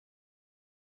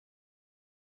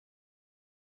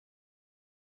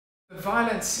The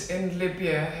violence in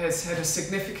Libya has had a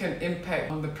significant impact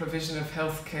on the provision of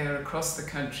healthcare across the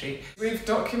country. We've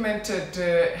documented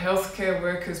healthcare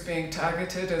workers being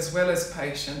targeted as well as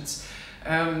patients,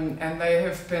 and they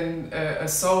have been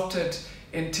assaulted,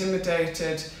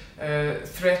 intimidated,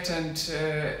 threatened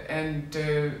and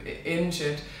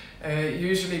injured,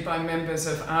 usually by members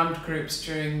of armed groups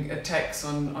during attacks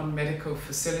on medical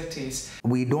facilities.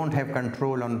 We don't have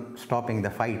control on stopping the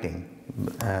fighting,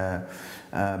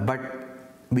 but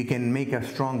we can make a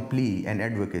strong plea and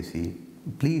advocacy.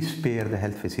 Please spare the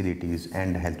health facilities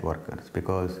and the health workers,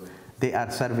 because they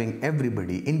are serving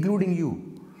everybody, including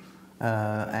you.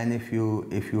 And if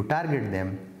you target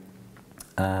them,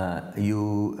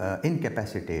 you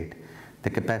incapacitate the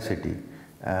capacity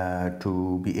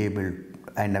to be able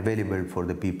and available for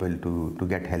the people to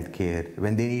get health care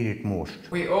when they need it most.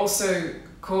 We also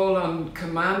call on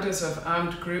commanders of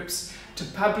armed groups to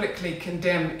publicly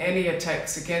condemn any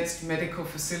attacks against medical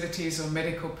facilities or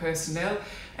medical personnel,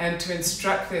 and to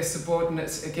instruct their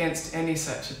subordinates against any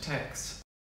such attacks.